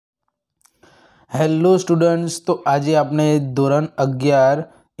Hello students, तो आज आपने ધોરણ 11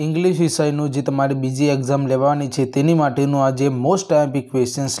 इंग्लिश विषयનું જે તમારી બીજી એક્ઝામ લેવાની છે તેની માટેનું આજે મોસ્ટ આઈએમપી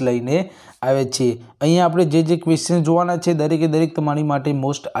ક્વેશ્ચન્સ લઈને આવે છે। અહીંયા આપણે જે ક્વેશ્ચન જોવાના છે દરેકે દરેક તમારી માટે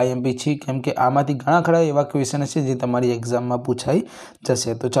મોસ્ટ આઈએમપી છે, કેમ કે આમાંથી ઘણા ખરા એવા ક્વેશ્ચન છે જે તમારી એક્ઝામમાં પૂછાઈ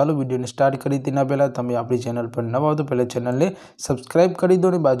જશે। તો ચાલો વિડીયોને સ્ટાર્ટ કરી તેના પહેલાં તમે આપણી ચેનલ પર નવા હો તો પહેલાં ચેનલને સબસ્ક્રાઈબ કરી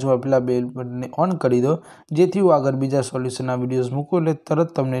દો અને બાજુમાં આપેલા બેલ બટનને ઓન કરી દો, જેથી હું આગળ બીજા સોલ્યુશનના વિડીયોઝ મૂકું એટલે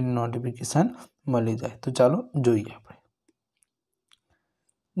તરત તમને નોટિફિકેશન મળી જાય। तो चलो જોઈએ આપણે,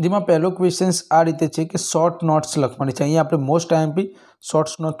 જેમાં પહેલો ક્વેશ્ચન આ રીતે છે કે શોર્ટ નોટ્સ લખવાની છે। અહીંયા આપણે મોસ્ટ આઈએમપી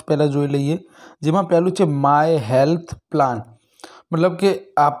શોર્ટ નોટ્સ પહેલા જોઈ લઈએ, જેમાં પહેલું છે માય હેલ્થ પ્લાન, મતલબ કે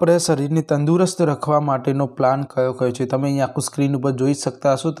આપણે શરીરને તંદુરસ્ત રાખવા માટેનો પ્લાન કયો કયો છે। તમે અહીંયા આખું સ્ક્રીન ઉપર જોઈ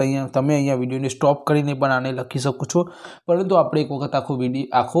શકતા હશો, તો અહીંયા તમે અહીંયા વિડીયોને સ્ટોપ કરીને પણ આને લખી શકો છો, પરંતુ આપણે એક વખત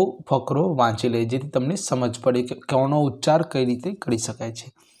આખો ફકરો વાંચી લઈએ જેથી તમને સમજ પડે કે કોનો ઉચ્ચાર કઈ રીતે કરી શકાય છે।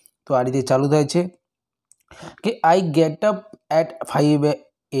 तो आ रीते चालू थाय छे कि I get up at 5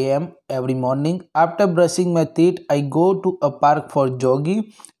 AM every morning. After brushing my teeth I go to a park for jogging.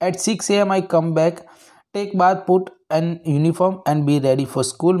 Eight 6 AM I come back, take bath, put an uniform and be ready for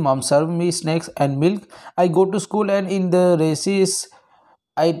school. Mom serve me snacks and milk. I go to school and in the races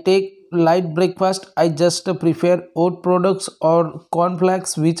I take light breakfast. I just prefer oat products or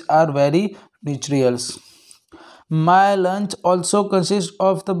cornflakes which are very nutritious. My lunch also consists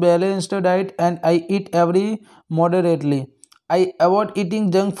of the balanced diet and I eat every moderately. I avoid eating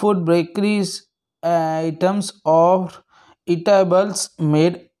junk food, bakeries, items or eatables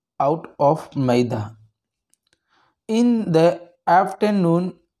made out of maida. In the afternoon,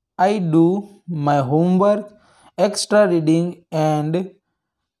 I do my homework, extra reading and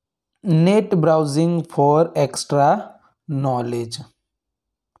net browsing for extra knowledge.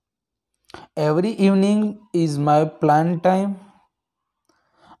 Every evening is my plan time.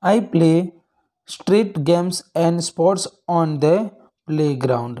 I play street games and sports on the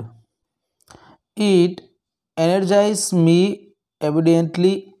playground. It energizes me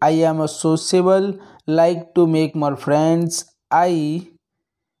evidently. I am a sociable, like to make more friends. I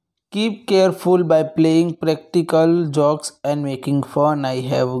keep careful by playing practical jokes and making fun. I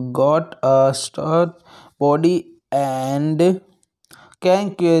have got a stout body and can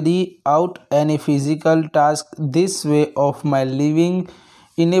carry out any physical task. This way of my living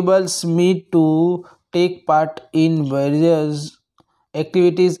enables me to take part in various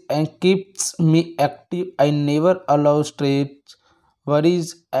activities and keeps me active. I never allow stress, worries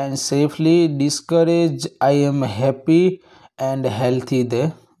and safely discourage. I am happy and healthy the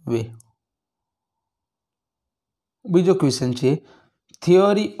way. બીજો question છે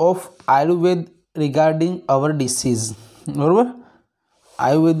theory of Ayurveda regarding hour disease, બરાબર।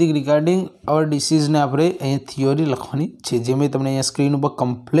 આયુર્વેદિક regarding અવર ડિસીઝને આપણે અહીંયા theory લખવાની છે, જે મેં તમને અહીંયા સ્ક્રીન ઉપર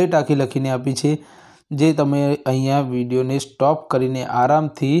કમ્પ્લીટ આખી લખીને આપી છે, જે તમે અહીંયા વિડીયોને સ્ટોપ કરીને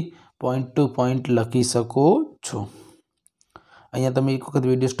આરામથી પોઈન્ટ ટુ પોઈન્ટ લખી શકો છો। અહીંયા તમે એક વખત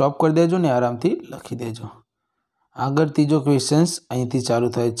વિડીયો સ્ટોપ કરી દેજો ને આરામથી લખી દેજો। આગળ ત્રીજો ક્વેશ્ચન્સ અહીંથી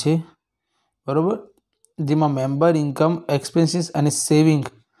ચાલુ થાય છે, બરાબર, જેમાં મેમ્બર ઇન્કમ, એક્સપેન્સીસ અને સેવિંગ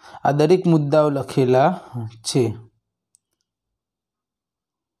આ દરેક મુદ્દાઓ લખેલા છે।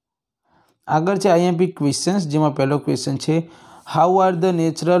 આગળ છે આઈએમપી ક્વેશ્ચન્સ, જેમાં પહેલો ક્વેશ્ચન છે how are the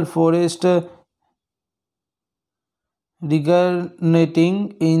natural forest regenerating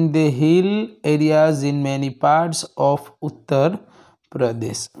in the hill areas in many parts of Uttar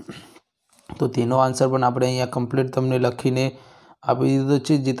Pradesh. તો તેનો આન્સર પણ આપણે અહીંયા કમ્પ્લીટ તમને લખીને આપી દીધો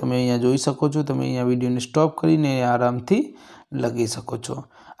છે, જે તમે અહીંયા જોઈ શકો છો। તમે અહીંયા વિડીયોને સ્ટોપ કરીને આરામથી લખી શકો છો।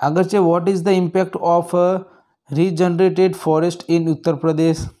 આગળ છે what is the impact of રીજનરેટેડ forest in Uttar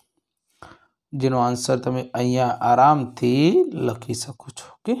Pradesh, જેનો આન્સર તમે અહીંયા આરામથી લખી શકો છો।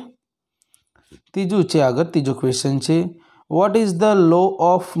 ઓકે, ત્રીજું છે આગળ ત્રીજો ક્વેશ્ચન છે what is the law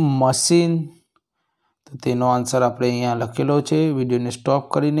of machine, તો તેનો આન્સર આપણે અહીંયા લખેલો છે, વિડીયોને સ્ટોપ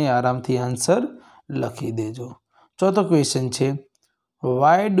કરીને આરામથી આન્સર લખી દેજો। ચોથો ક્વેશ્ચન છે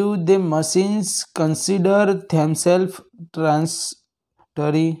why do the machines consider themself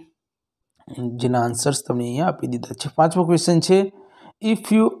ટ્રાન્સટરી, જેના આન્સર્સ તમને અહીંયા આપી દીધા છે। પાંચમો ક્વેશ્ચન છે if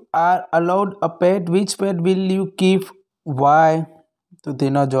you are allowed a Pat which Pat will you keep, Y, તો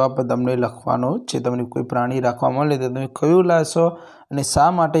તેનો જવાબ તમને લખવાનો છે। તમને કોઈ પ્રાણી રાખવા મળે તો તમે કયું લાશો અને શા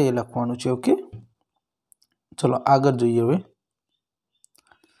માટે એ લખવાનું છે। ઓકે, ચલો આગળ જોઈએ। હવે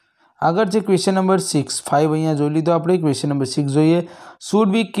આગળ છે ક્વેશ્ચન નંબર 6, 5 અહીંયા જોઈ લીધો આપણે। ક્વેશ્ચન નંબર 6 જોઈએ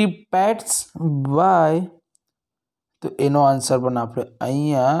should we keep pets, Y, તો એનો આન્સર પણ આપણે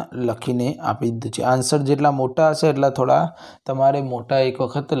અહીંયા લખીને આપી દીધું છે। આન્સર જેટલા મોટા હશે એટલા થોડા તમારે મોટા એક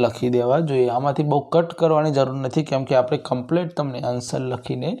વખત લખી દેવા જોઈએ। આમાંથી બહુ કટ કરવાની જરૂર નથી, કેમ કે આપણે કમ્પ્લીટ તમને આન્સર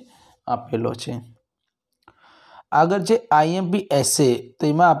લખીને આપેલો છે। આગળ છે આઈએમપી એસે, તો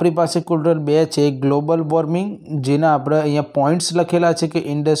એમાં આપણી પાસે કુલ બે છે। ગ્લોબલ વોર્મિંગ, જેના આપણે અહીંયા પોઈન્ટ્સ લખેલા છે કે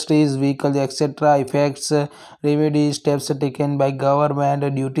industries, vehicles et cetera, effects, remedies, steps taken by government,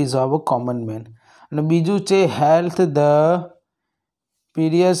 duties of common main. અને બીજું છે હેલ્થ, ધ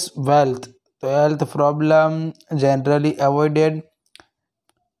પીરિયસ વેલ્થ, તો health problem generally એવોઇડેડ,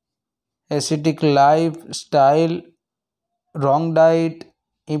 acetic life style, wrong diet,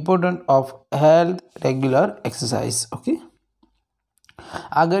 important of health, regular exercise. Okay,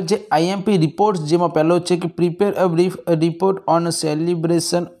 આગળ છે IMP reports, જેમાં પહેલો છે કે prepare a brief report on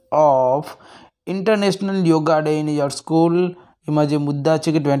celebration of international yoga day in your school. એમાં જે મુદ્દા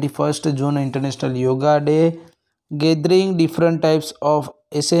છે કે 21 જૂન international yoga day, gathering different types of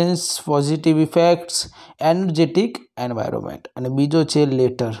essence, positive effects, energetic environment. અને બીજો છે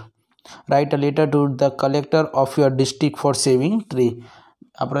letter, write a letter to the collector of your district for saving tree.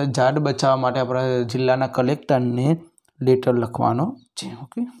 આપણે ઝાડ બચાવવા માટે આપણા જિલ્લાના કલેક્ટરને લેટર લખવાનો છે।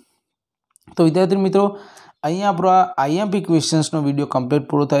 ઓકે, તો વિદ્યાર્થી મિત્રો, અહીંયા આપણો આ આઈએમપી ક્વેશ્ચન્સનો વિડીયો કમ્પ્લીટ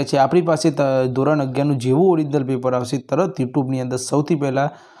પૂરો થાય છે। આપણી પાસે ધોરણ 11નું જેવું ઓરિજિનલ પેપર આવશે તરત યુટ્યુબની અંદર સૌથી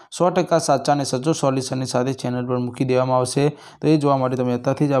પહેલાં 100% સાચા અને સચોટ સોલ્યુશનની સાથે ચેનલ પર મૂકી દેવામાં આવશે। તો એ જોવા માટે તમે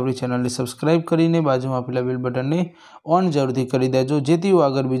અત્યારથી જ આપણી ચેનલને સબસ્ક્રાઈબ કરીને બાજુમાં આપેલા બેલ બટનને ઓન જરૂરથી કરી દેજો, જેથી હું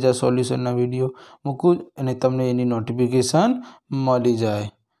આગળ બીજા સોલ્યુશનના વિડીયો મૂકું અને તમને એની નોટિફિકેશન મળી જાય।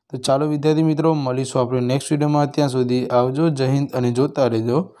 તો ચાલો વિદ્યાર્થી મિત્રો, મળીશું આપણે નેક્સ્ટ વિડીયોમાં। ત્યાં સુધી આવજો, જય હિન્દ, અને જોતા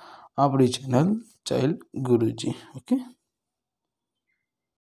રહેજો આપણી ચેનલ ચાઇલ્ડ ગુરુજી। ઓકે।